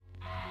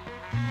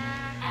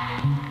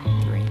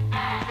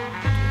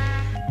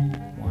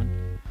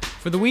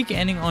For the week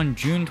ending on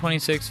June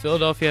 26,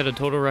 Philadelphia had a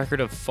total record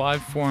of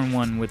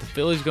 5-4-1, with the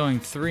Phillies going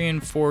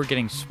 3-4,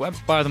 getting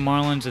swept by the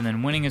Marlins, and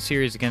then winning a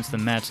series against the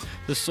Mets.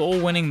 The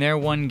Soul winning their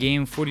one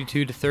game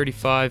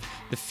 42-35,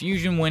 the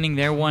Fusion winning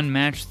their one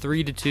match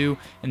 3-2,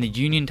 and the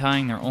Union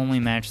tying their only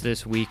match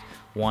this week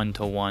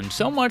 1-1.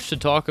 So much to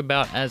talk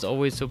about as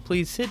always, so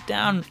please sit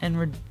down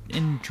and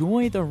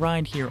enjoy the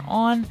ride here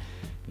on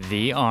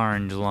the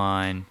Orange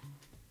Line.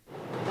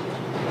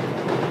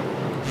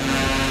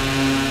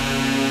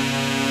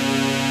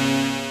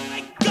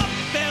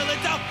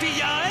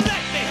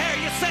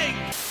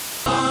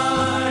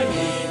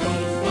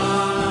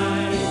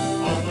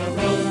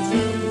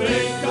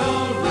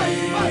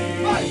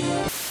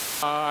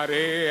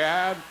 He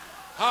had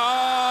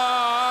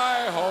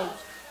high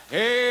hopes.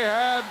 He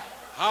had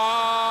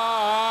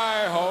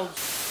high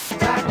hopes.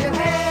 Clap your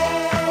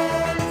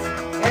hands,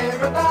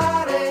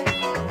 everybody,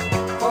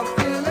 for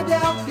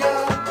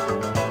Philadelphia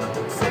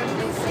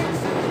 76.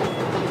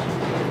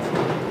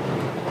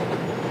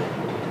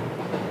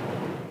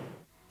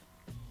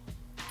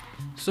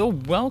 So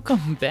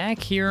welcome back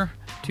here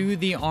to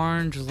the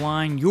Orange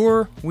Line,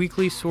 your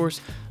weekly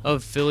source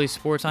of Philly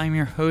sports. I'm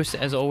your host,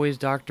 as always,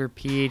 Docter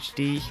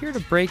PhD, here to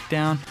break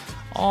down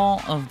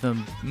all of the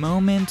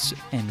moments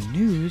and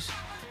news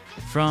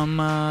from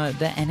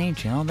the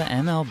NHL, the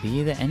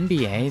MLB, the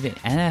NBA, the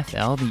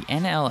NFL, the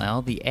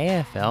NLL, the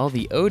AFL,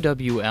 the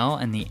OWL,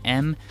 and the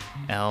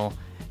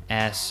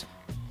MLS.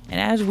 And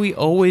as we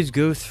always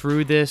go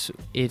through this,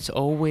 it's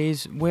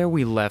always where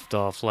we left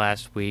off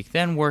last week,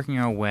 then working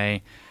our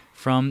way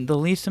from the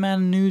least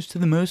amount of news to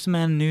the most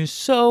amount of news.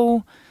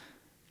 So,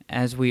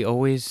 as we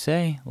always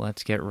say,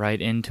 let's get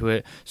right into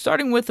it.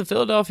 Starting with the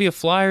Philadelphia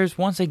Flyers,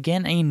 once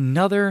again,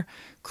 another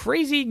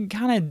crazy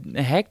kind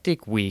of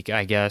hectic week,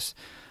 I guess.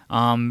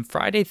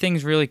 Friday,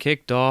 things really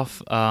kicked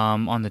off.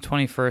 On the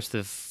 21st,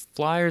 the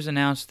Flyers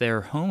announced their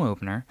home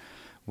opener,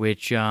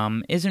 which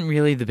isn't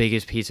really the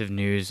biggest piece of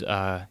news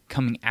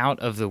coming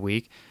out of the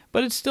week,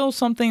 but it's still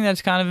something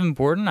that's kind of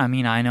important. I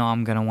mean, I know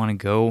I'm going to want to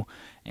go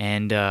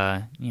and,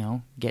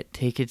 get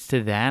tickets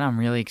to that. I'm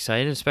really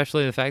excited,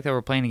 especially the fact that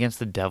we're playing against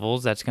the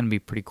Devils. That's going to be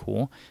pretty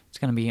cool. It's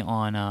going to be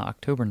on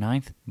October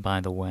 9th,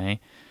 by the way.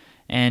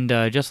 And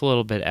just a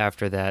little bit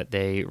after that,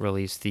 they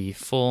released the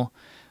full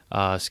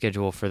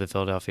schedule for the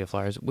Philadelphia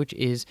Flyers, which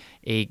is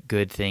a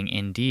good thing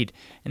indeed.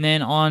 And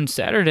then on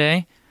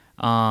Saturday,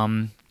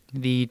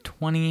 the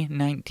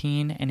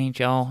 2019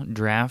 NHL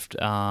draft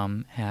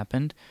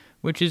happened,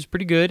 which is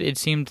pretty good. It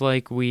seemed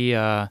like we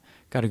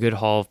got a good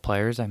haul of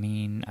players. I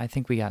mean, I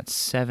think we got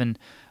 7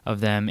 of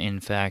them,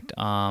 in fact,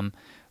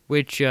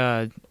 which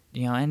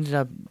ended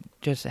up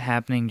just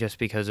happening just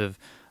because of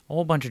a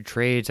whole bunch of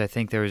trades. I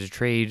think there was a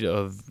trade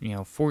of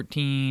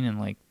 14 and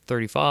like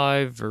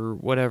 35 or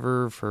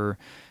whatever for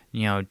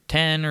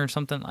 10 or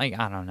something. Like,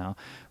 I don't know.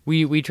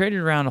 We traded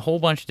around a whole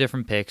bunch of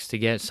different picks to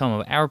get some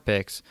of our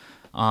picks.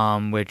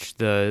 Which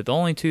the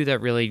only 2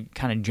 that really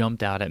kind of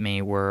jumped out at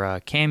me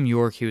were Cam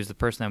York. He was the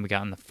person that we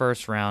got in the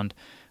first round,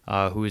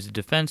 who is a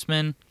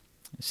defenseman.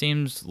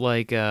 Seems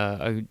like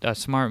a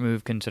smart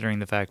move considering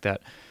the fact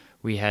that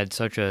we had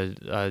such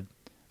a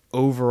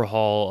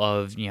overhaul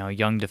of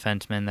young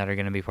defensemen that are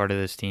going to be part of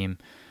this team,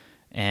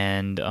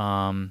 and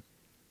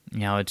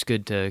it's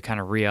good to kind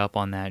of re-up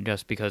on that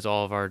just because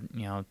all of our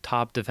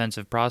top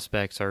defensive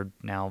prospects are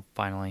now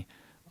finally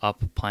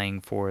up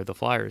playing for the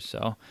Flyers.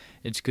 So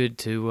it's good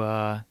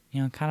to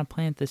kind of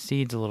plant the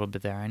seeds a little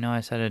bit there. I know I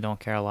said I don't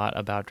care a lot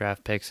about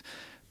draft picks,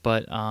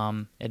 but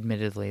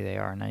admittedly they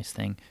are a nice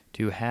thing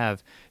to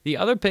have. The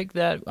other pick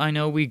that I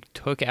know we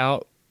took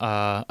out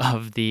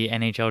of the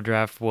NHL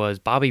draft was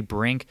Bobby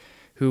Brink,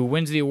 who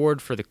wins the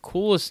award for the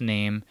coolest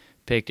name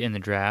picked in the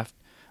draft.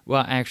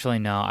 Well, actually,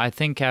 no. I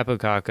think Capo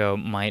Caco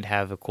might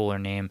have a cooler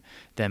name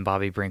than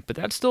Bobby Brink, but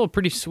that's still a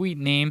pretty sweet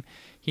name.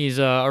 He's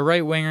a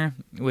right winger,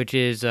 which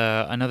is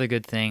another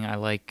good thing. I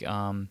like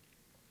the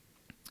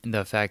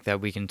fact that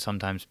we can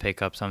sometimes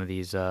pick up some of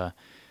these,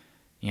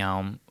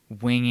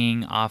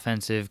 winging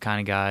offensive kind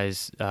of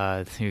guys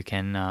who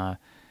can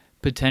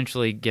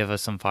potentially give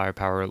us some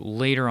firepower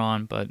later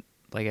on. But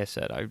like I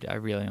said, I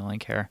really only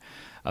care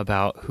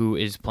about who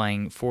is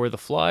playing for the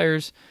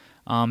Flyers.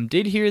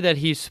 Did hear that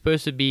he's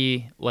supposed to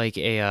be like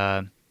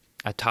a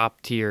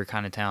top tier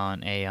kind of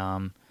talent.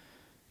 I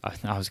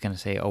was gonna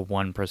say a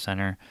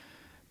 1%er,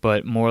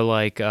 but more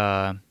like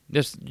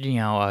just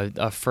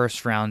a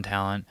first round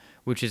talent,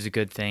 which is a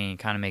good thing. It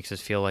kind of makes us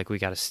feel like we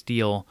got a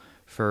steal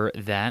for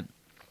that.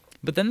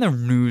 But then the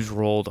news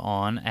rolled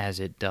on, as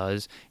it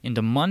does,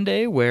 into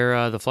Monday,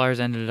 where the Flyers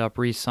ended up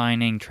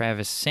re-signing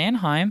Travis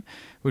Sanheim,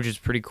 which is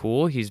pretty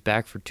cool. He's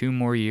back for 2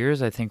 more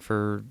years, I think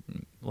for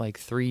like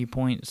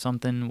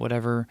 3-point-something,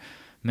 whatever,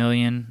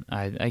 million.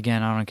 I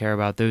don't care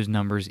about those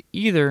numbers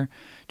either,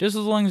 just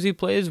as long as he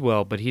plays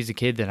well. But he's a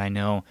kid that I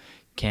know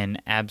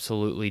can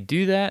absolutely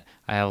do that.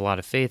 I have a lot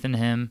of faith in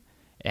him,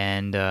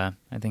 and I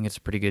think it's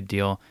a pretty good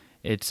deal.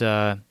 It's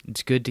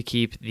good to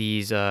keep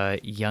these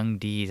young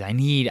Ds. I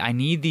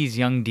need these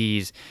young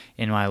Ds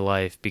in my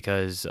life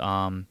because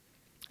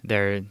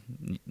they're,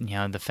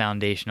 the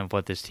foundation of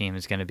what this team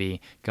is going to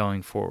be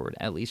going forward,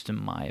 at least in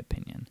my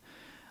opinion.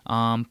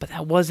 But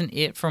that wasn't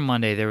it for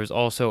Monday. There was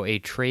also a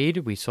trade.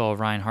 We saw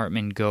Ryan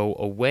Hartman go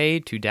away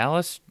to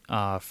Dallas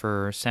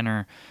for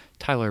center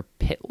Tyler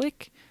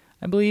Pitlick,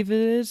 I believe it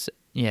is.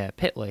 Yeah,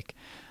 Pitlick,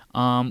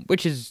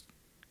 which is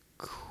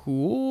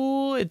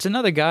cool. It's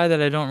another guy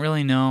that I don't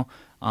really know,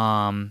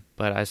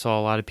 but I saw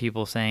a lot of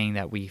people saying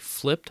that we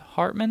flipped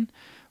Hartman,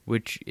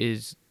 which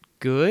is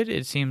good.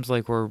 It seems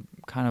like we're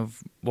kind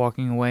of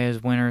walking away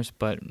as winners,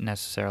 but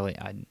necessarily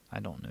I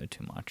don't know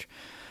too much.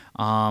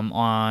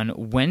 On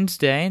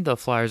Wednesday, the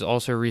Flyers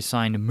also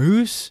re-signed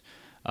Moose.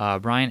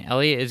 Brian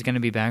Elliott is going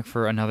to be back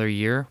for another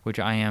year, which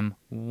I am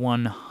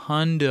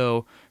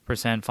 100%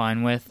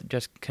 fine with,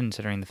 just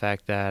considering the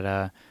fact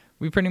that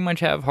we pretty much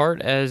have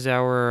Hart as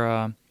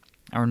our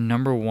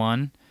number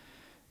one,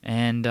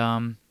 and I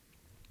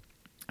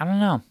don't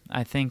know.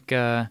 I think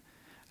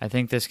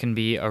this can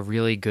be a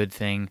really good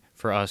thing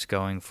for us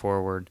going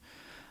forward.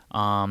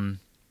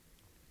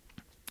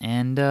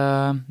 And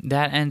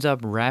that ends up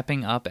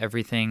wrapping up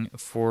everything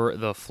for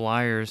the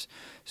Flyers.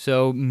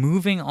 So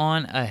moving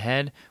on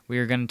ahead, we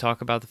are going to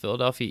talk about the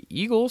Philadelphia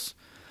Eagles.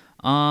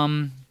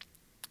 Since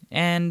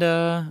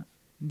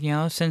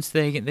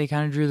they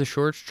kind of drew the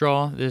short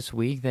straw this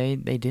week, they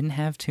didn't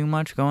have too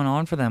much going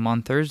on for them.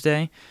 On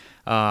Thursday,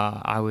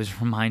 I was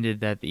reminded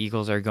that the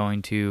Eagles are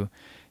going to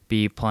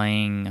be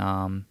playing,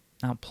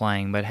 not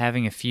playing, but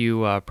having a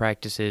few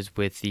practices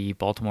with the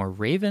Baltimore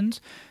Ravens,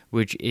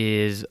 which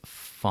is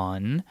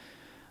fun.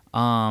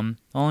 The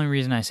only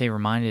reason I say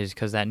reminded is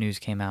because that news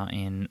came out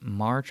in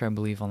March, I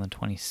believe on the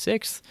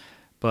 26th,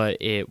 but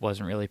it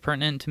wasn't really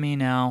pertinent to me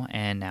now,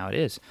 and now it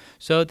is.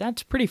 So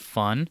that's pretty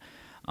fun.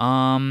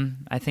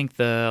 I think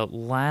the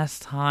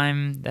last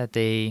time that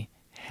they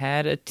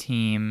had a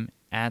team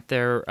at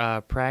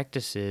their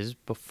practices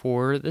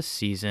before the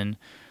season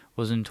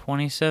was in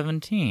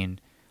 2017.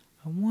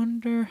 I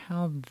wonder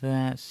how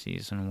that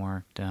season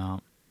worked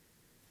out.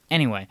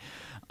 Anyway,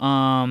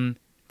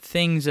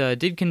 things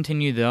did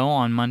continue, though.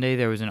 On Monday,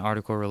 there was an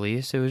article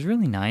released. It was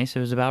really nice. It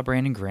was about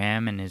Brandon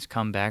Graham and his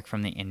comeback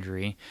from the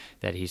injury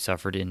that he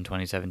suffered in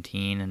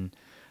 2017, and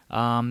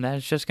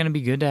that's just going to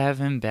be good to have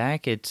him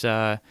back.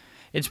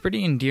 It's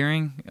pretty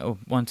endearing,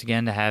 once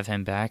again, to have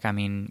him back. I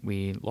mean,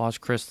 we lost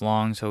Chris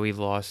Long, so we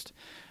lost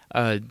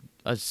a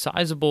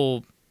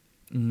sizable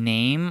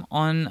name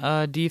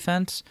on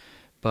defense,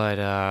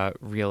 but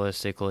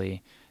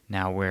realistically,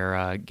 now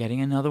we're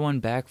getting another one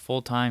back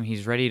full-time.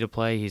 He's ready to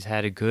play. He's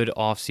had a good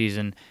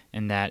offseason,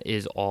 and that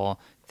is all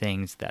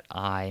things that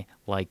I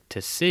like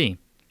to see.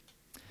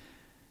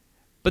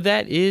 But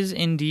that is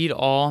indeed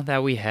all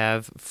that we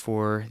have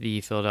for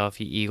the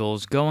Philadelphia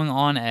Eagles. Going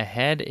on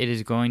ahead, it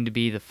is going to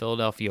be the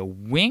Philadelphia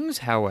Wings,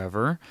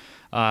 however.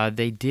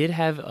 They did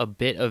have a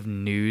bit of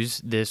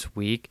news this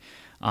week,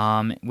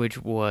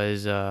 which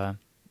was,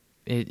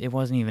 it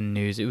wasn't even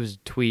news, it was a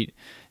tweet.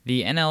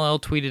 The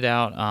NLL tweeted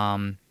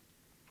out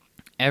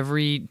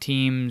every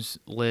team's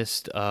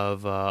list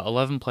of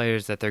 11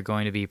 players that they're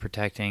going to be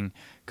protecting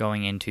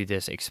going into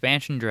this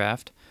expansion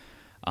draft,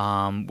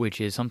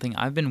 which is something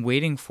I've been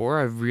waiting for.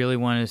 I really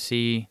want to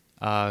see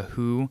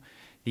who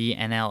the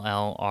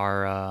NLL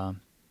are,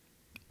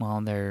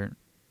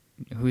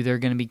 who they're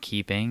going to be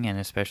keeping, and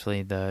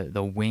especially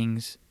the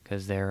Wings,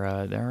 because they're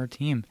our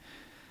team.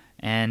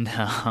 And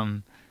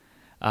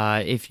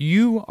if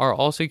you are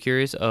also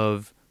curious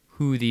of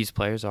who these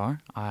players are,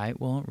 I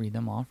will read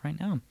them off right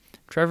now.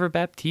 Trevor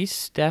Baptiste,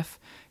 Steph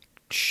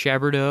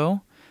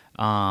Chaberdeau,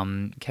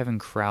 Kevin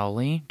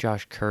Crowley,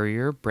 Josh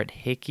Courier, Brett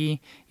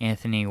Hickey,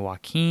 Anthony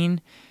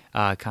Joaquin,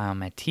 Kyle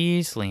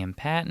Matisse, Liam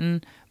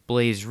Patton,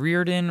 Blaze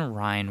Reardon,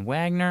 Ryan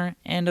Wagner,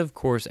 and of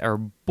course our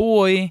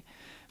boy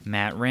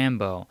Matt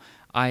Rambo.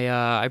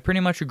 I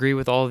pretty much agree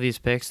with all of these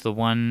picks. The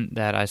one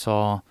that I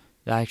saw,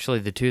 actually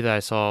the two that I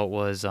saw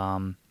was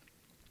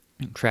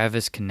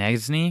Travis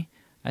Konechny,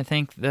 I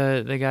think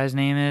the guy's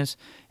name is,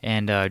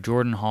 and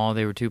Jordan Hall.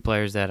 They were two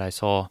players that I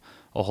saw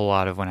a whole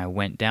lot of when I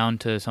went down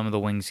to some of the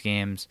Wings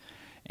games,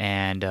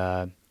 and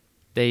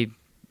they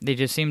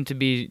just seem to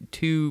be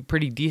two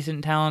pretty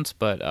decent talents,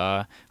 but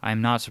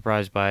I'm not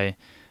surprised by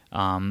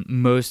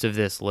most of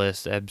this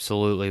list.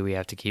 Absolutely, we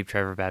have to keep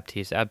Trevor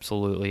Baptiste.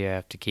 Absolutely, I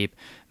have to keep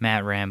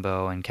Matt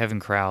Rambo and Kevin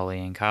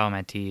Crowley and Kyle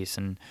Matisse,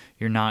 and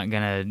you're not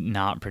going to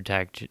not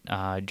protect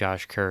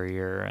Josh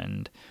Courier,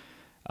 and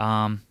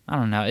I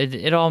don't know.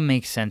 It all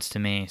makes sense to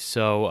me.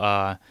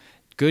 So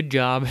good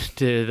job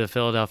to the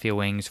Philadelphia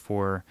Wings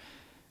for,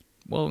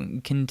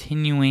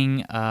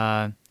 continuing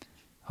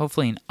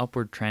hopefully an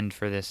upward trend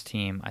for this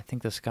team. I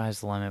think the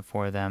sky's the limit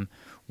for them.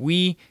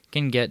 We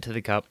can get to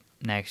the Cup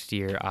next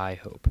year, I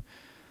hope.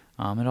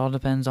 It all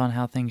depends on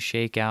how things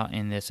shake out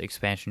in this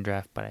expansion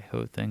draft, but I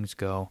hope things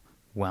go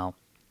well.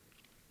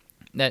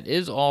 That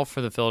is all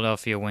for the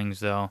Philadelphia Wings,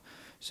 though,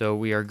 so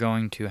we are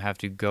going to have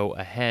to go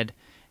ahead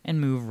and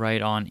move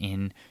right on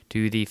in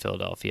to the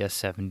Philadelphia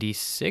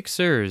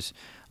 76ers.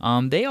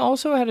 They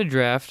also had a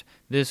draft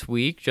this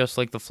week, just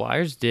like the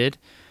Flyers did.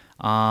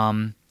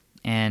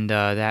 and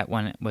that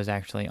one was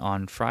actually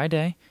on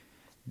Friday.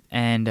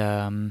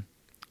 And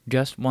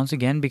just once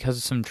again, because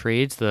of some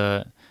trades,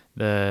 the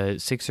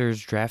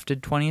Sixers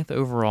drafted 20th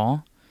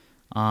overall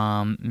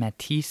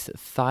Matisse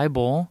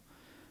Thybulle,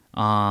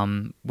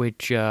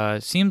 which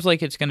seems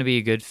like it's going to be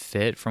a good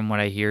fit. From what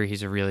I hear,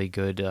 he's a really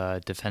good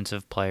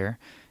defensive player,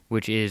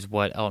 which is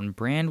what Elton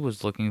Brand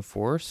was looking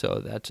for,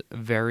 so that's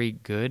very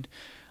good.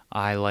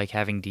 I like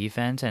having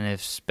defense, and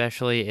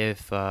especially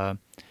if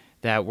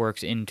that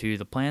works into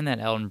the plan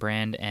that Elton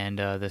Brand and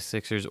the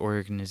Sixers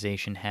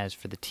organization has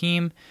for the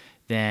team,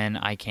 then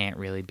I can't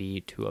really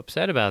be too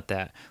upset about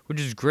that, which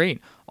is great.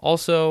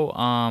 Also,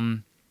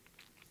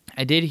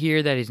 I did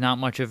hear that he's not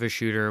much of a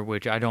shooter,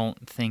 which I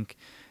don't think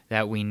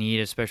that we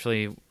need,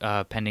 especially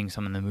pending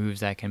some of the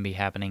moves that can be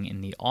happening in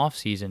the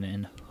offseason.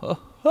 And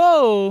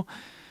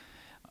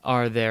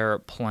are there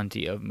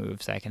plenty of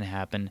moves that can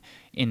happen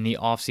in the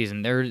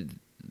offseason.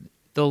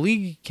 The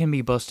league can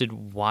be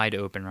busted wide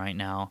open right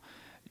now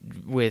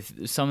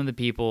with some of the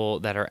people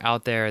that are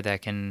out there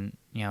that can,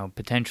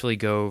 potentially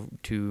go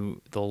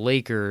to the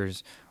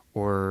Lakers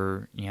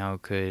or,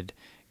 could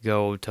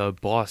go to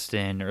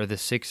Boston or the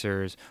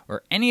Sixers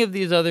or any of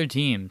these other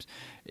teams.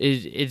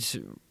 It's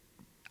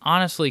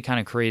honestly kind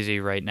of crazy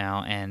right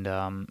now, and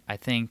I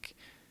think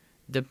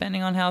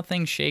depending on how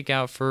things shake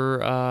out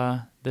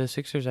for the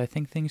Sixers, I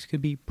think things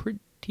could be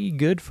pretty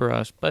good for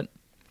us. But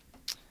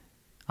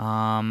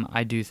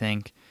I do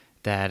think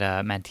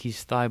that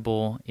Matisse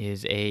Thybulle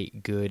is a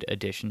good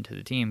addition to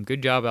the team.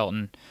 Good job,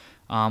 Elton.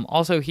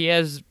 Also, he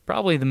has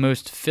probably the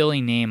most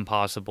Philly name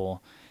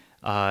possible.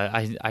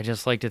 I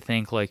just like to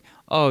think like,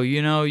 oh,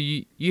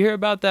 you hear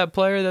about that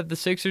player that the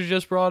Sixers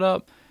just brought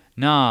up?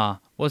 Nah,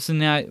 what's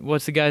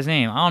the guy's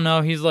name? I don't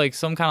know. He's like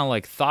some kind of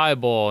like thigh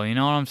ball. You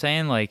know what I'm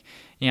saying? Like,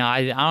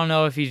 I don't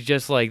know if he's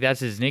just like that's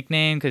his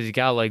nickname because he's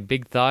got like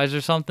big thighs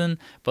or something.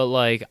 But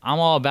like, I'm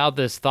all about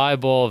this thigh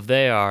ball if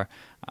they are.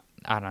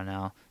 I don't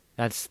know.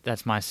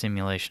 That's my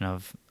simulation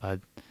of a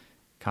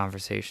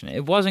conversation.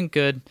 It wasn't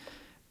good,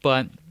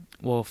 but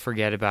we'll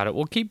forget about it.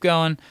 We'll keep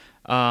going.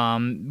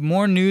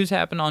 More news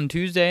happened on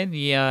Tuesday.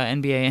 The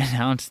NBA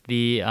announced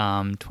the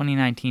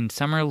 2019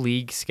 Summer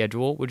League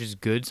schedule, which is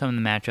good. Some of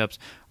the matchups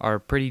are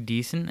pretty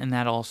decent, and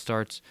that all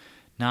starts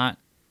not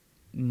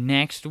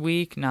next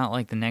week, not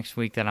like the next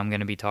week that I'm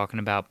going to be talking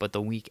about, but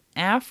the week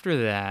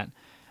after that.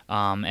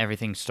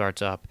 Everything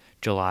starts up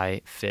July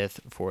 5th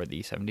for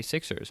the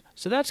 76ers.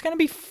 So that's going to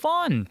be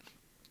fun.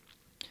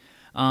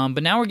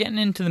 But now we're getting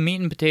into the meat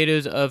and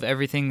potatoes of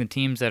everything, the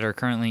teams that are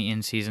currently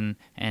in season,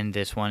 and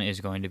this one is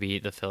going to be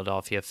the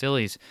Philadelphia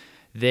Phillies.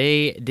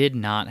 They did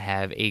not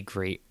have a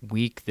great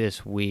week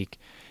this week,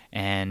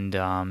 and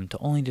to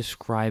only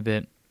describe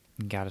it,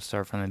 you got to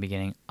start from the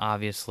beginning,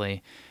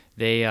 obviously.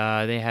 They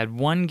had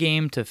one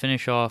game to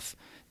finish off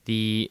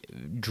the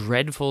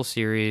dreadful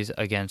series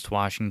against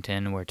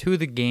Washington, where two of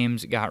the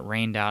games got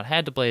rained out,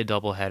 had to play a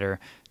doubleheader,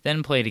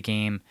 then played a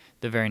game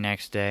the very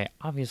next day.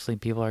 Obviously,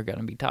 people are going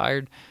to be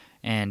tired,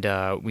 and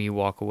we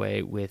walk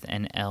away with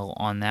an L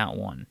on that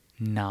one.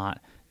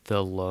 Not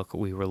the look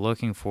we were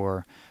looking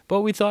for.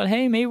 But we thought,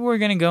 hey, maybe we're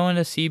going to go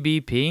into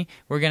CBP.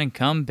 We're going to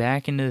come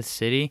back into the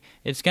city.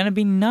 It's going to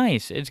be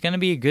nice. It's going to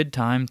be a good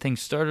time. Things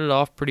started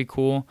off pretty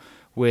cool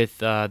with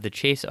the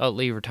Chase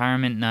Utley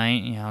retirement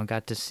night.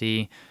 Got to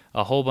see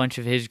a whole bunch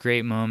of his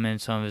great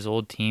moments, some of his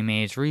old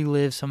teammates,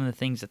 relive some of the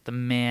things that the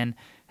man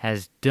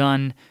has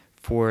done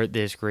for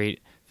this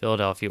great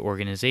Philadelphia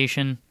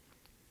organization.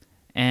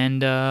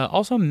 And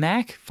also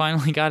Mac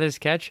finally got his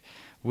catch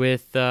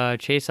with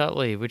Chase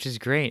Utley, which is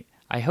great.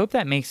 I hope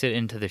that makes it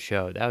into the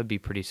show. That would be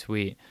pretty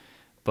sweet.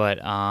 But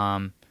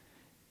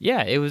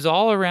yeah, it was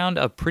all around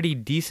a pretty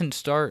decent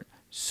start,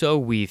 so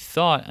we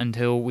thought,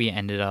 until we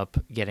ended up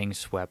getting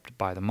swept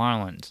by the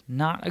Marlins.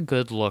 Not a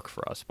good look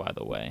for us, by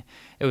the way.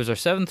 It was our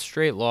 7th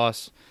straight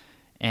loss,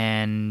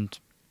 and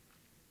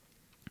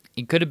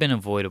it could have been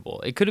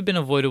avoidable. It could have been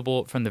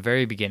avoidable from the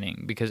very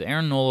beginning, because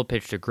Aaron Nola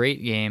pitched a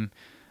great game,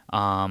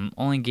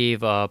 only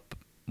gave up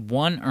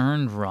 1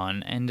 earned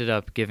run, ended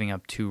up giving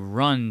up 2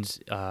 runs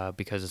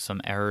because of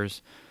some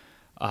errors.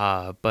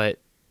 But,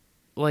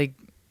 like,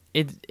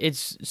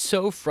 it's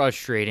so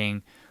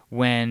frustrating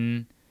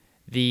when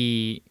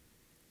the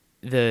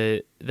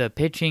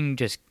pitching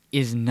just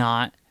is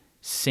not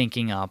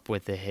syncing up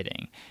with the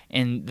hitting,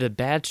 and the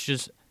bats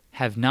just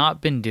have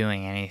not been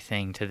doing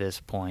anything to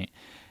this point,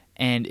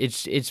 and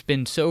it's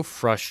been so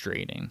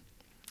frustrating,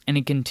 and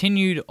it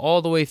continued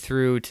all the way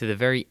through to the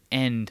very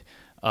end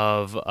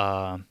of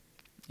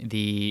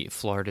the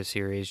Florida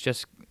series.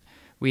 Just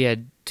we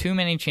had too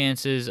many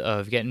chances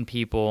of getting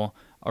people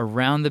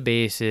around the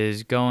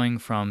bases, going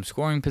from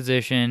scoring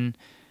position,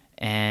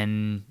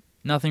 and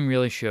nothing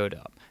really showed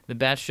up. The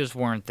bats just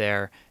weren't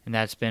there, and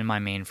that's been my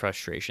main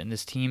frustration.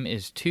 This team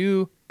is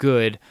too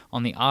good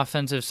on the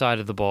offensive side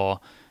of the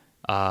ball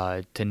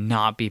to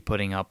not be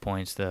putting up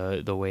points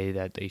the way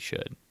that they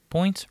should.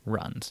 Points,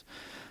 runs.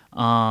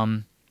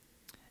 And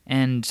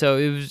so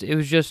it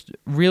was just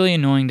really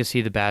annoying to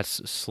see the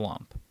bats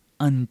slump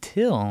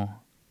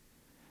until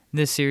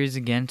this series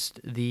against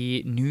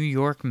the New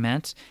York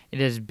Mets. It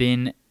has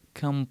been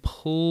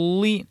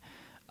complete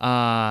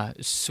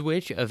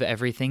switch of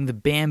everything. The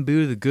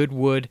bamboo, the good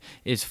wood,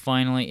 is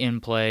finally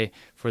in play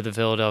for the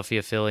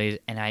Philadelphia Phillies,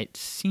 and it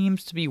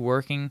seems to be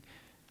working.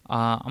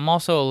 I'm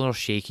also a little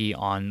shaky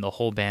on the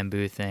whole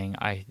bamboo thing.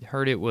 I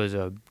heard it was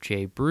a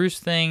Jay Bruce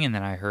thing, and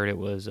then I heard it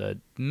was a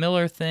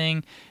Miller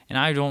thing, and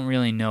I don't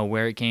really know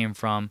where it came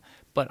from,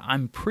 but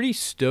I'm pretty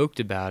stoked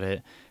about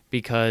it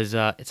because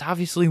it's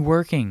obviously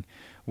working.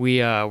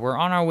 We're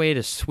on our way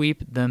to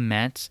sweep the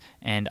Mets,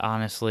 and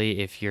honestly,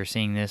 if you're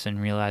seeing this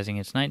and realizing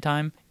it's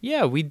nighttime,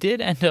 yeah, we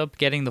did end up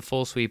getting the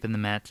full sweep in the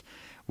Mets,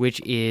 which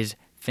is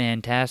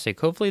fantastic.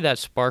 Hopefully that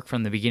spark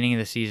from the beginning of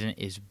the season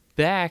is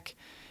back,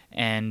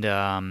 and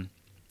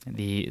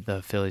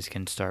the Phillies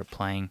can start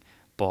playing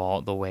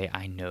ball the way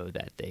I know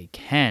that they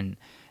can.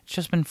 It's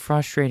just been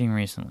frustrating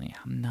recently.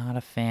 I'm not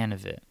a fan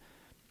of it.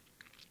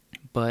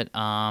 But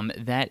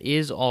that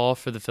is all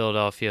for the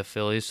Philadelphia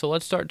Phillies. So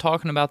let's start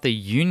talking about the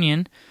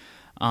Union.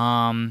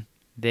 They've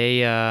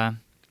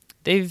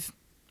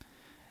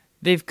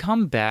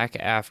come back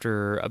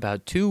after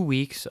about 2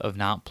 weeks of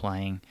not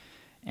playing,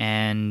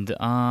 and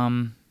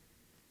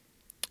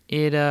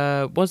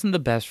it wasn't the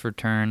best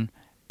return,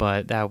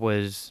 but that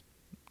was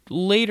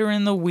later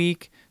in the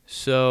week.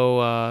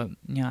 So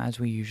as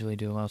we usually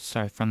do, let's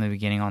start from the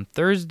beginning. On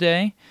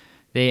Thursday,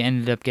 they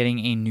ended up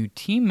getting a new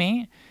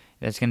teammate.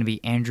 That's going to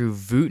be Andrew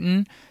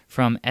Wooten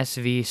from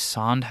SV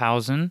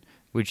Sandhausen,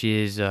 which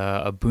is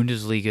a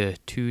Bundesliga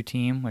 2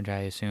 team, which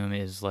I assume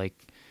is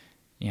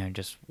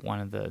just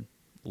one of the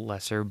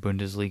lesser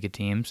Bundesliga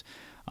teams.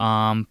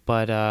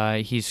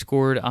 But he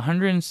scored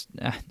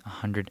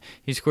 100.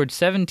 He scored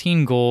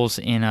 17 goals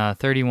in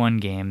 31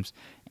 games,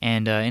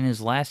 and in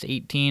his last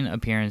 18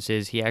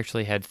 appearances, he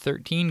actually had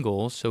 13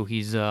 goals. So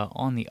he's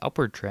on the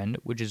upward trend,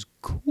 which is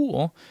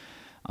cool.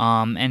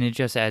 And it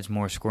just adds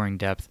more scoring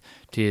depth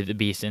to the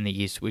Beast in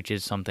the East, which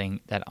is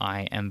something that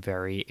I am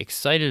very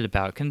excited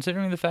about,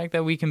 considering the fact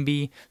that we can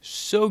be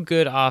so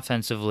good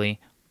offensively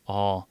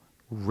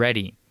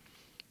already.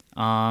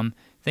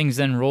 Things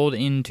then rolled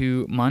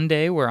into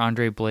Monday, where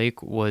Andre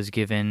Blake was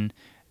given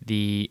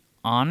the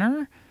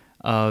honor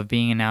of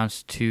being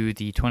announced to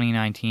the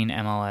 2019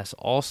 MLS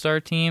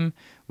All-Star Team,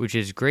 which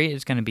is great.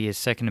 It's going to be his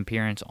second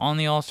appearance on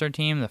the All-Star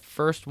Team, the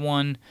first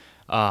one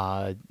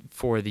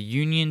for the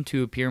Union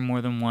to appear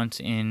more than once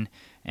in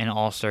an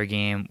All-Star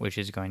game, which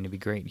is going to be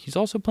great. He's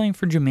also playing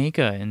for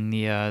Jamaica in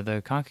the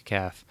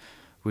CONCACAF,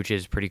 which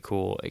is pretty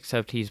cool,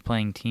 except he's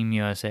playing Team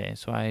USA,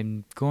 so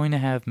I'm going to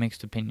have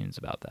mixed opinions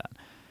about that.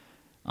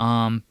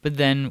 But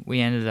then we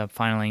ended up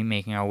finally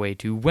making our way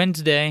to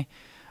Wednesday,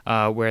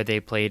 where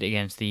they played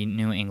against the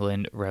New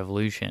England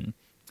Revolution.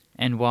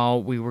 And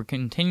while we were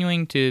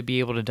continuing to be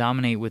able to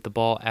dominate with the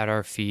ball at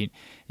our feet,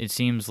 it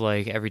seems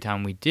like every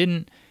time we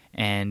didn't,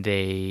 and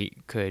they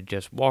could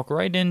just walk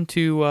right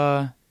into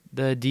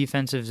the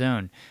defensive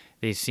zone.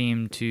 They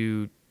seemed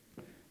to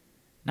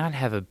not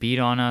have a beat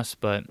on us,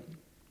 but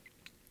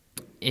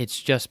it's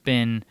just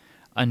been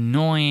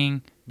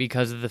annoying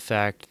because of the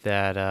fact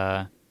that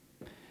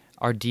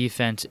our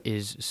defense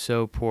is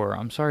so poor.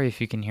 I'm sorry if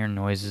you can hear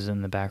noises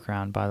in the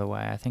background, by the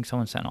way. I think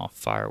someone sent off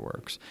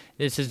fireworks.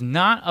 This is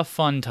not a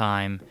fun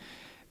time,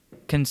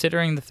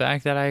 considering the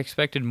fact that I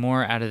expected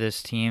more out of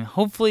this team.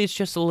 Hopefully it's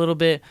just a little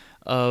bit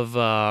of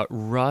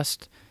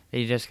rust.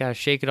 They just got to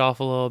shake it off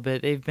a little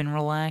bit. They've been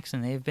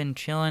relaxing. They've been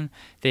chilling.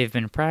 They've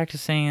been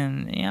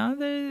practicing.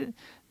 And,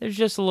 there's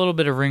just a little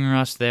bit of ring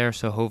rust there.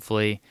 So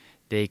hopefully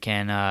they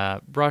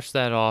can brush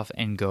that off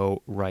and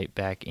go right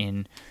back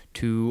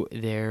into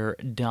their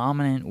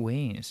dominant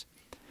ways.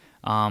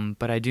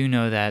 But I do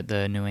know that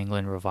the New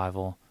England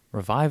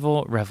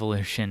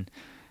Revolution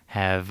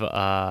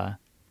have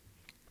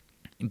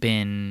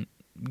been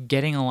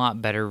getting a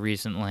lot better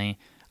recently.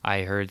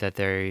 I heard that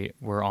they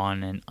were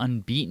on an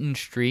unbeaten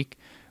streak,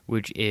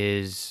 which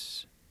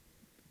is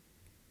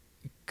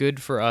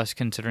good for us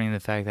considering the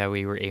fact that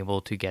we were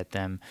able to get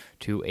them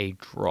to a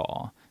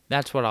draw.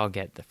 That's what I'll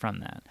get from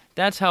that.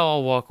 That's how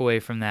I'll walk away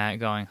from that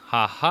going,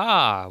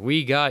 ha,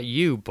 we got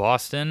you,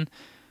 Boston.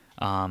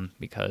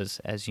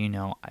 Because, as you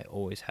know, I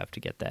always have to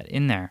get that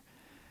in there.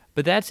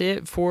 But that's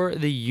it for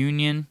the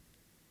Union,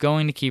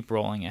 going to keep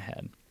rolling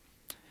ahead.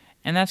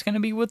 And that's going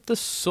to be with the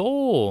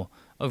Soul.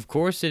 Of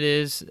course it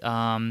is.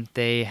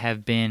 They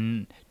have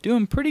been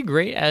doing pretty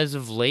great as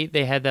of late.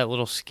 They had that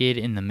little skid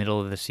in the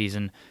middle of the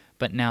season,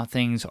 but now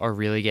things are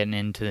really getting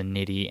into the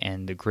nitty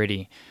and the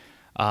gritty.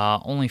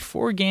 Only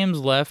 4 games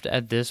left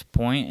at this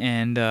point,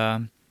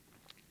 and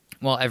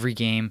while every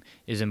game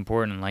is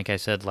important, like I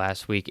said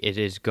last week, it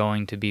is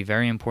going to be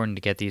very important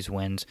to get these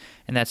wins,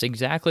 and that's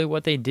exactly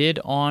what they did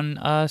on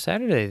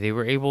Saturday. They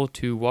were able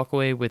to walk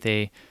away with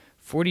a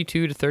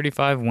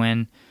 42-35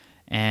 win,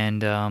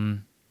 and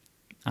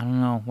I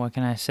don't know, what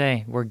can I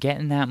say? We're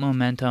getting that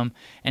momentum,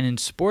 and in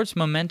sports,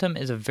 momentum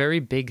is a very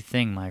big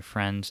thing, my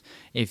friends.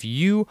 If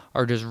you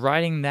are just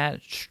riding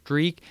that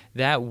streak,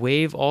 that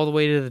wave all the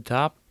way to the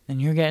top, then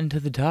you're getting to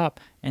the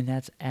top, and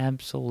that's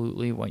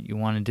absolutely what you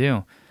want to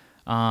do.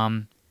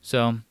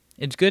 So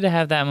it's good to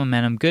have that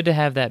momentum, good to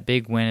have that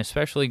big win,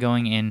 especially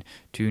going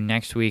into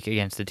next week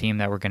against the team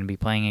that we're going to be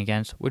playing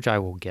against, which I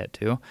will get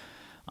to.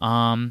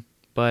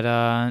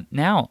 But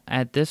now,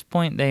 at this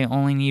point, they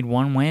only need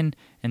one win,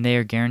 and they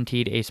are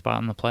guaranteed a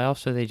spot in the playoffs,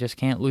 so they just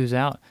can't lose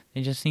out.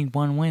 They just need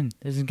one win.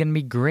 This is going to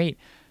be great.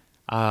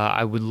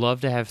 I would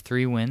love to have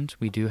 3 wins.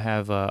 We do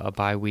have a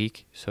bye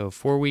week, so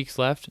 4 weeks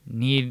left.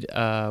 Need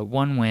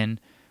 1 win.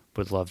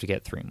 Would love to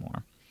get 3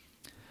 more.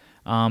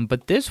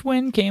 But this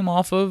win came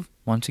off of,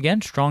 once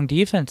again, strong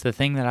defense. The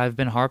thing that I've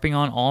been harping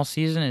on all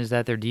season is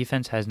that their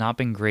defense has not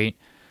been great.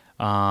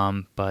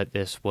 But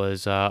this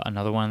was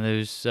another one of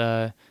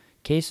those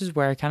cases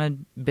where I kind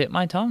of bit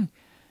my tongue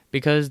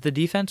because the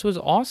defense was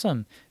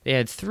awesome. They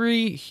had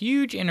 3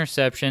 huge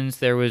interceptions.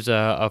 There was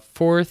a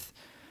 4th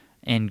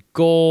and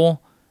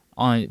goal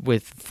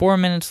with 4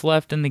 minutes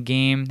left in the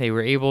game. They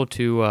were able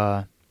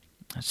to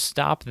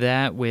stop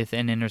that with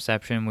an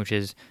interception, which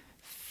is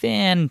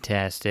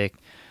fantastic.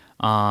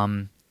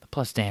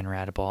 Plus, Dan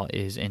Radaball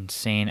is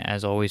insane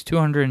as always.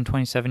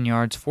 227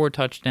 yards, 4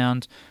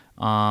 touchdowns.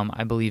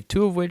 I believe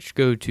 2 of which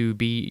go to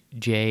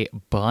B.J.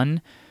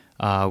 Bunn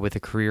with a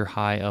career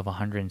high of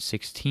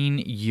 116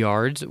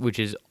 yards, which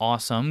is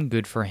awesome.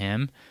 Good for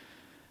him.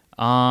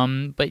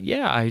 But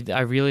yeah,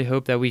 I really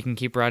hope that we can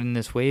keep riding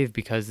this wave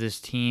because this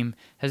team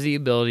has the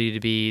ability to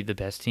be the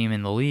best team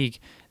in the league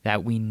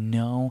that we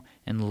know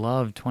and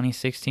love.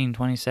 2016,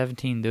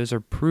 2017, those are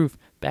proof.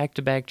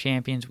 Back-to-back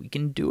champions. We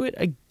can do it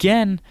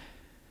again.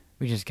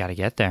 We just got to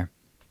get there.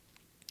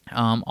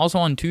 Also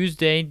on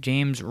Tuesday,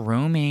 James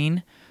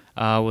Romaine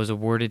was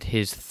awarded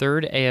his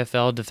 3rd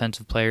AFL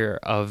Defensive Player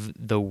of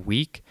the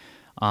Week.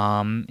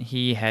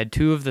 He had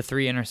 2 of the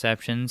 3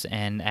 interceptions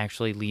and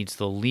actually leads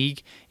the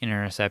league in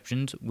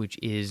interceptions, which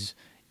is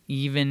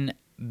even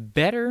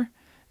better.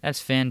 That's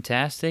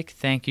fantastic.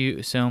 Thank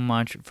you so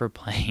much for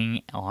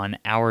playing on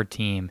our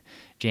team,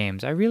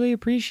 James. I really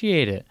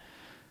appreciate it.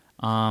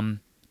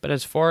 But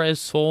as far as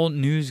Soul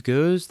news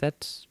goes,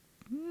 that's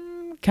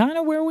kind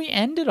of where we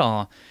end it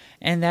all.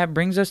 And that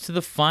brings us to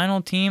the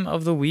final team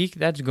of the week.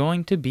 That's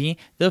going to be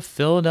the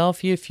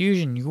Philadelphia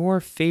Fusion,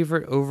 your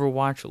favorite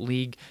Overwatch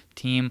League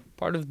team,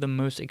 part of the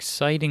most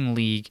exciting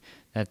league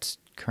that's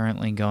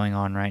currently going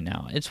on right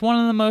now. It's one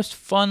of the most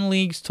fun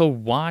leagues to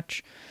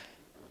watch,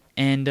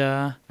 and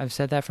I've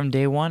said that from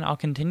day one. I'll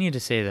continue to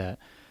say that.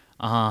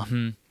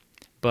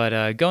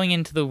 But going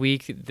into the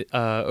week,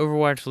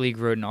 Overwatch League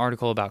wrote an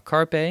article about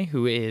Carpe,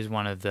 who is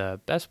one of the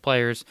best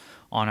players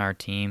on our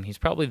team. He's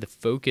probably the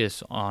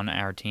focus on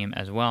our team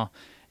as well.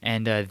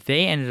 And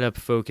they ended up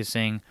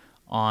focusing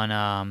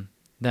on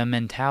the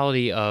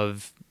mentality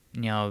of,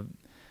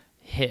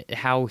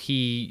 how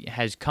he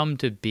has come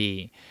to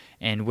be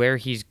and where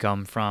he's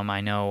come from.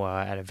 I know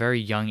at a very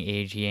young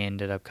age, he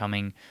ended up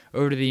coming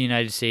over to the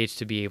United States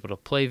to be able to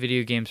play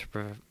video games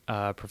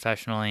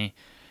professionally.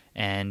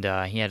 And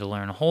he had to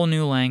learn a whole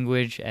new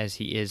language as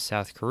he is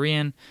South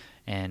Korean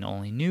and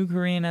only knew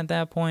Korean at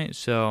that point.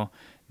 So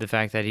the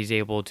fact that he's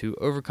able to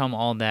overcome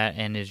all that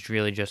and is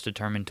really just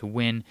determined to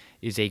win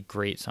is a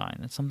great sign.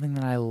 That's something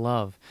that I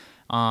love.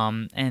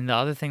 And the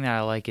other thing that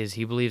I like is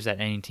he believes that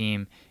any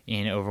team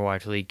in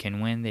Overwatch League can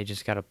win. They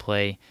just got to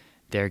play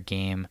their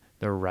game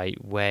the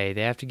right way.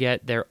 They have to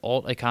get their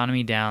ult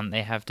economy down.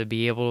 They have to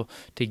be able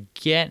to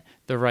get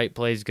the right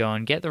plays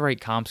going, get the right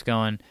comps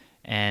going,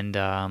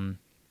 and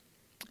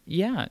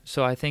yeah,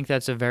 so I think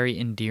that's a very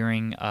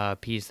endearing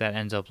piece that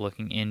ends up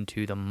looking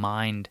into the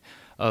mind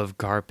of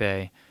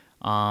Garpe.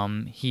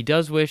 He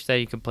does wish that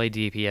he could play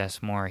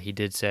DPS more, he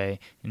did say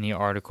in the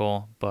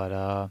article,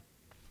 but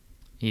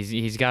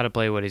he's got to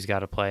play what he's got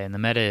to play, and the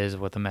meta is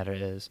what the meta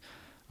is.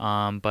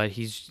 But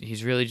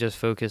he's really just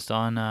focused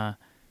on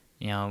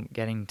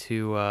getting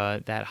to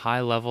that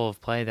high level of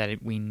play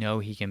that we know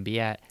he can be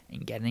at,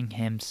 and getting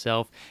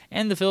himself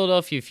and the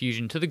Philadelphia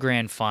Fusion to the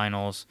grand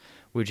finals,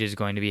 which is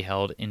going to be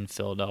held in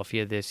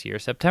Philadelphia this year,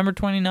 September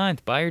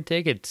 29th. Buy your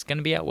ticket. It's going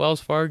to be at Wells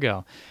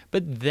Fargo.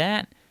 But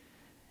that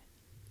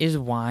is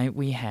why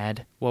we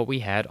had what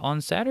we had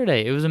on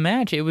Saturday. It was a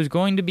match. It was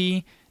going to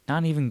be,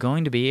 not even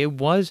going to be, it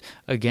was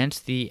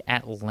against the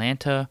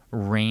Atlanta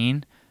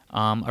Reign,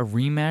 a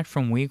rematch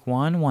from week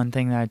 1, one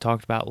thing that I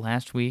talked about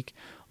last week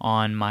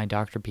on my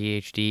Docter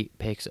PhD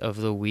picks of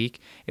the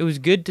week. It was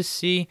good to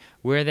see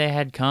where they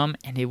had come,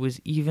 and it was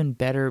even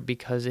better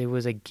because it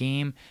was a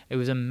game, it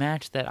was a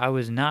match that I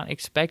was not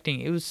expecting.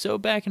 It was so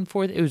back and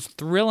forth, it was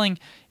thrilling,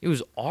 it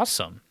was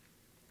awesome.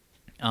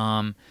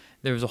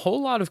 There was a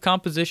whole lot of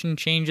composition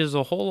changes,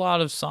 a whole lot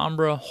of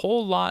Sombra, a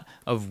whole lot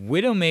of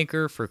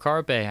Widowmaker for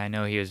Carpe. I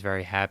know he was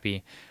very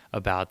happy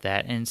about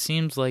that, and it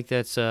seems like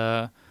that's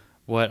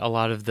what a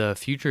lot of the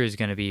future is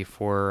going to be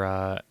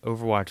for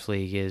Overwatch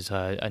League is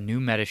a new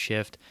meta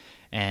shift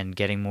and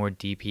getting more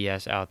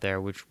DPS out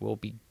there, which will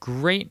be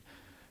great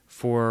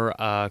for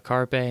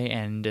Carpe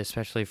and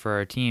especially for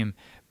our team.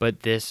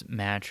 But this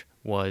match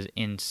was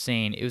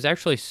insane. It was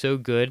actually so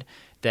good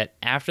that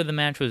after the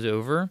match was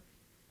over,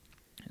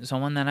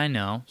 someone that I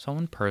know,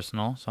 someone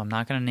personal, so I'm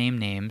not going to name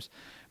names,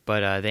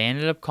 but they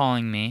ended up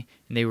calling me,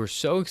 and they were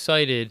so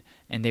excited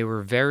and they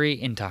were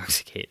very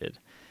intoxicated.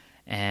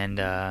 And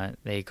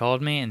they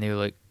called me, and they were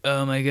like,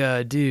 "Oh my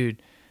god,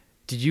 dude,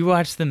 did you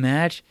watch the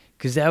match?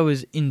 Because that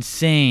was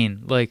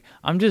insane." Like,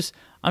 I'm just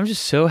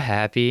so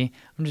happy.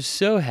 I'm just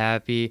so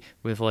happy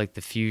with, like,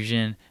 the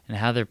Fusion and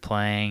how they're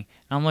playing.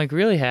 And I'm, like,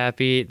 really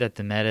happy that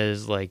the meta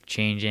is, like,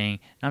 changing.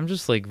 And I'm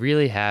just, like,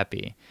 really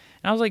happy.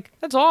 And I was like,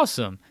 that's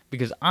awesome,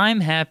 because I'm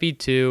happy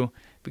too,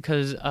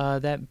 because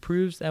that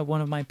proves that one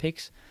of my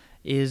picks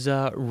is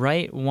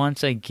right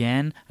once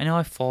again. I know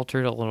I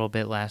faltered a little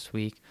bit last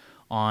week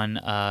on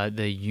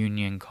the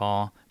Union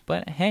call,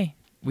 but hey,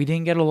 we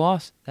didn't get a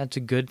loss. That's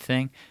a good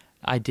thing.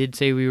 I did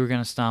say we were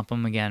going to stomp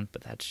them again,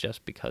 but that's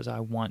just because I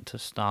want to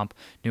stomp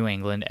New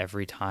England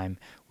every time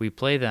we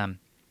play them.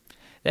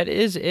 That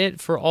is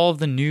it for all of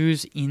the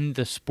news in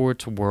the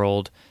sports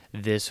world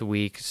this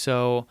week.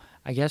 So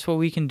I guess what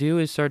we can do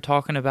is start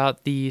talking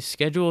about the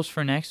schedules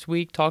for next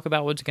week, talk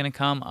about what's going to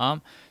come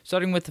up.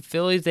 Starting with the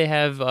Phillies, they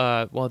have,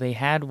 they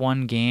had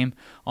one game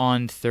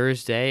on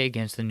Thursday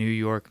against the New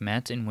York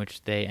Mets, in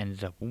which they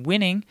ended up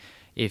winning,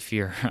 if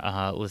you're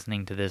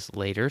listening to this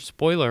later.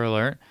 Spoiler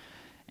alert.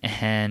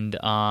 And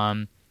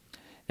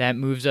that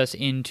moves us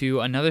into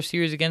another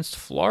series against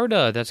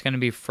Florida. That's going to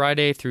be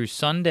Friday through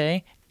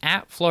Sunday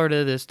at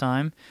Florida this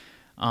time.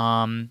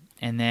 And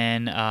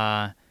then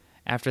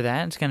after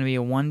that, it's going to be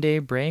a one-day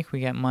break. We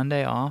get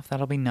Monday off.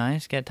 That'll be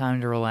nice. Get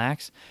time to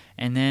relax.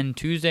 And then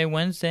Tuesday,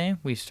 Wednesday,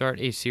 we start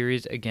a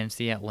series against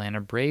the Atlanta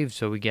Braves.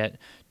 So we get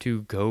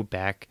to go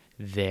back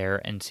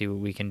there and see what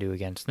we can do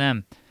against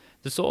them.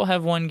 The Soul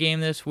have one game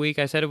this week.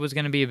 I said it was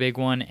going to be a big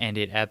one, and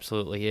it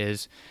absolutely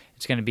is.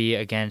 It's going to be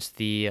against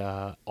the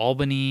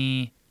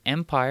Albany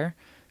Empire,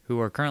 who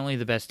are currently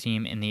the best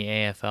team in the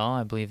AFL.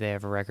 I believe they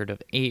have a record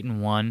of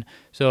 8-1.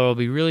 So it'll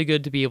be really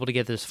good to be able to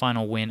get this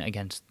final win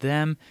against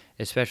them,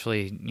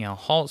 especially,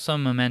 halt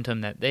some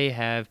momentum that they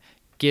have,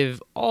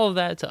 give all of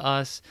that to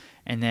us,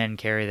 and then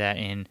carry that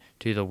in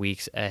to the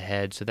weeks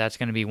ahead. So that's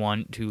going to be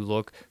one to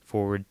look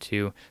forward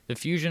to. The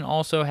Fusion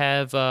also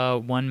have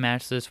one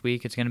match this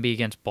week. It's going to be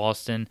against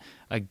Boston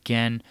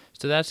again.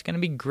 So that's going to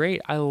be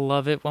great. I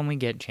love it when we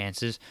get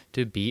chances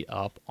to beat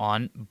up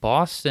on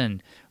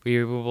Boston.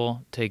 We were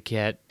able to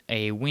get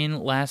a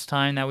win last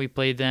time that we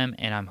played them,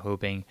 and I'm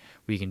hoping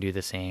we can do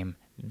the same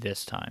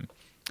this time.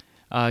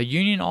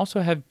 Union also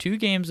have two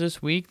games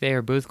this week. They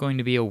are both going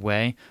to be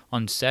away.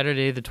 On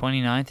Saturday the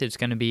 29th, it's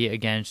going to be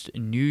against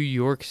New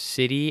York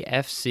City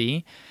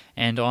FC.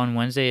 And on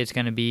Wednesday, it's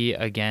going to be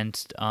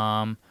against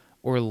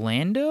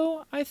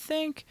Orlando, I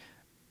think.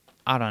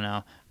 I don't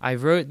know. I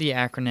wrote the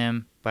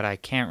acronym, but I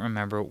can't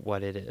remember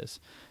what it is.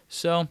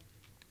 So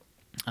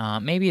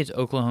maybe it's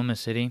Oklahoma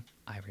City.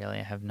 I really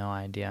have no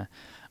idea.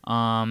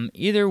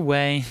 Either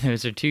way,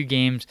 those are two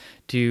games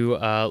to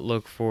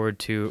look forward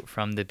to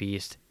from the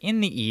Beast in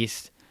the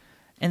East.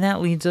 And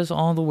that leads us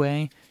all the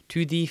way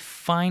to the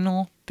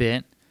final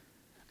bit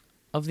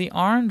of the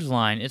Orange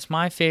Line. It's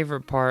my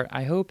favorite part.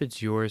 I hope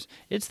it's yours.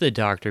 It's the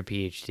Docter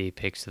PhD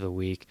picks of the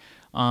week.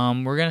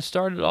 We're going to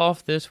start it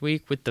off this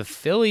week with the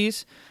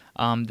Phillies.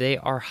 They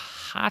are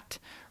hot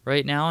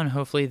right now, and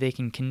hopefully they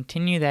can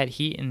continue that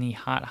heat in the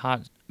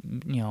hot,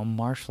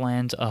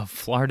 marshlands of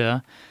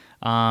Florida.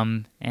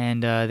 And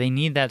they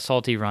need that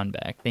salty run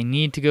back. They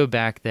need to go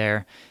back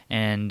there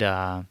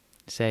and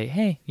say,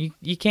 hey,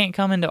 you can't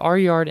come into our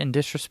yard and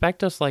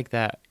disrespect us like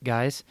that,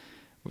 guys.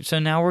 So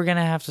now we're going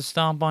to have to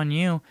stomp on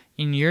you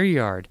in your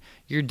yard,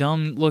 your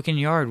dumb-looking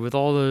yard with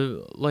all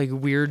the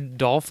weird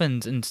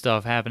dolphins and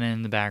stuff happening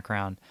in the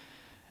background.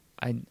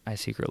 I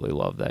secretly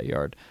love that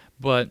yard.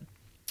 But,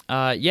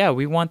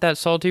 we want that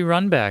salty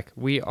run back.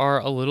 We are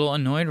a little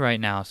annoyed right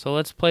now, so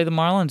let's play the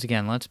Marlins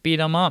again. Let's beat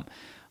them up.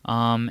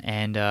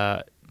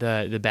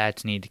 The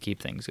bats need to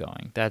keep things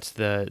going. That's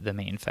the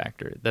main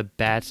factor. The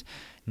bats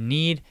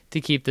need to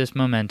keep this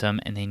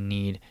momentum, and they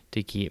need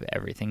to keep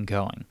everything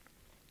going.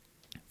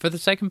 For the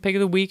second pick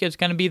of the week, it's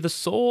going to be the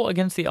Soul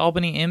against the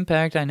Albany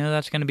Impact. I know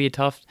that's going to be a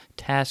tough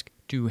task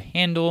to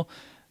handle,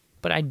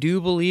 but I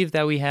do believe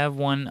that we have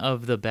one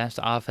of the best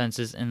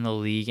offenses in the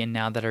league, and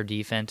now that our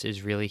defense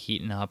is really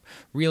heating up,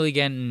 really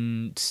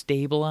getting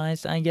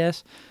stabilized, I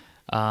guess,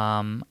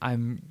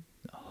 I'm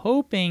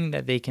hoping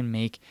that they can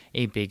make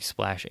a big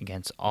splash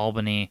against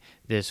Albany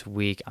this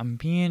week. I'm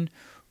being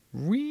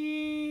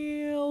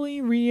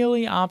really,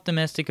 really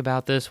optimistic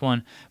about this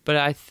one, but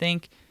I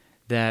think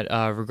that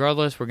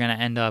regardless, we're going to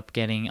end up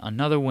getting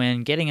another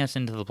win, getting us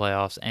into the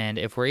playoffs, and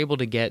if we're able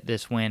to get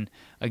this win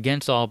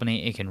against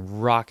Albany, it can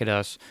rocket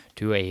us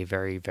to a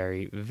very,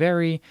 very,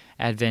 very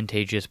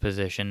advantageous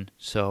position,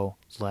 so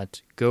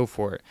let's go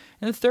for it.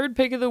 And the third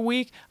pick of the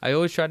week, I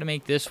always try to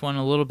make this one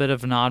a little bit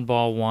of an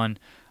oddball one.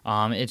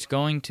 It's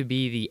going to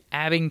be the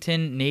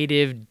Abington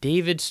native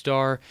David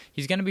Starr.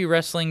 He's going to be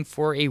wrestling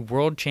for a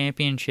world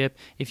championship.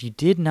 If you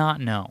did not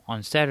know,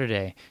 on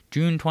Saturday,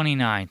 June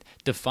 29th,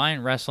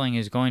 Defiant Wrestling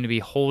is going to be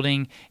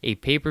holding a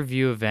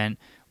pay-per-view event,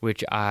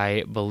 which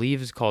I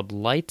believe is called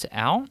Lights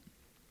Out.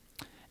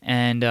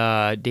 And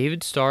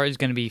David Starr is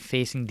going to be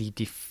facing the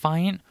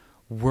Defiant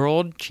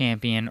world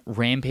champion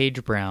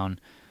Rampage Brown.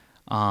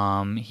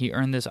 He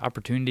earned this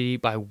opportunity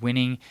by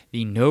winning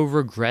the No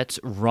Regrets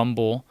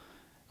Rumble,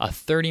 a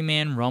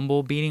 30-man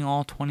Rumble, beating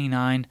all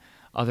 29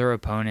 other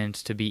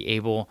opponents to be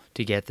able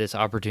to get this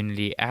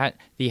opportunity at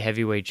the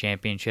Heavyweight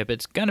Championship.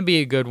 It's going to be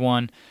a good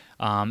one.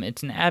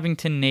 It's an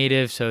Abington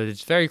native, so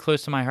it's very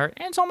close to my heart,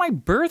 and it's on my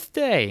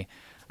birthday.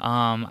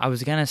 I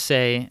was going to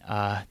say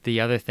the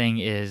other thing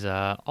is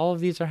all of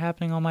these are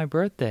happening on my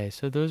birthday,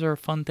 so those are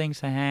fun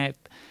things to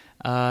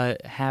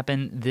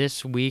happen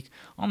this week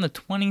on the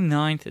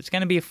 29th. It's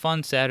going to be a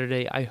fun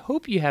Saturday. I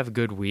hope you have a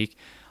good week.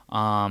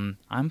 I'm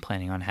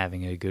planning on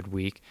having a good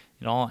week.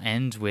 It all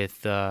ends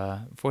with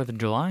 4th of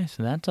July,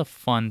 so that's a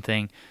fun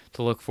thing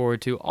to look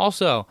forward to.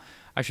 Also,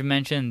 I should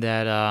mention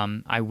that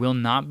I will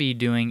not be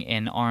doing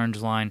an Orange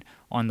Line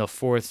on the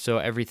 4th, so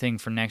everything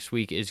for next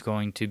week is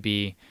going to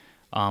be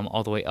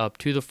all the way up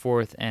to the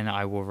 4th, and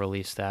I will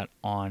release that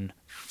on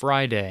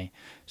Friday.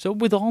 So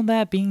with all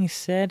that being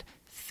said,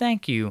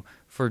 thank you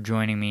for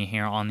joining me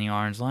here on the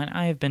Orange Line.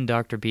 I have been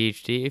Dr.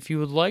 PhD. If you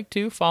would like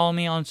to follow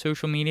me on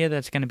social media,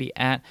 that's going to be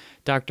at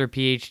Dr.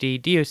 PhD,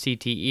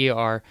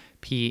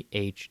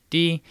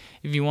 DocterPhD.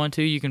 If you want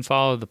to, you can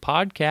follow the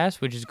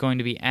podcast, which is going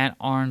to be at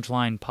Orange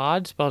Line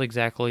Pod, spelled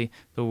exactly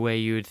the way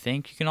you would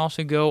think. You can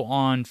also go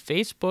on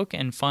Facebook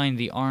and find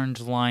the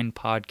Orange Line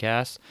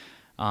Podcast,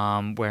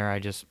 where I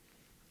just,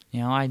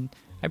 I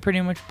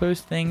pretty much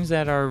post things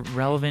that are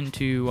relevant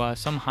to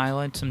some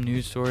highlights, some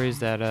news stories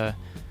that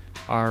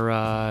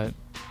are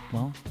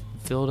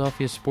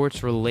Philadelphia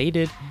sports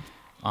related,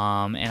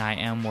 and I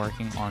am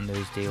working on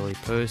those daily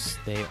posts.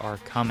 They are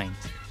coming.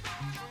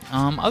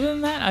 Other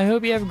than that, I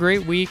hope you have a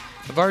great week.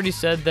 I've already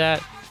said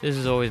that. This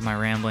is always my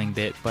rambling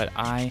bit, but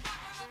I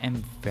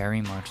am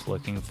very much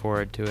looking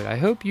forward to it. I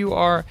hope you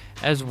are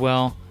as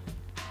well.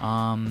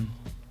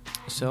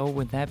 So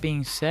with that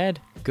being said,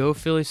 go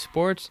Philly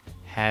Sports.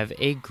 Have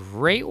a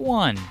great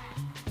one.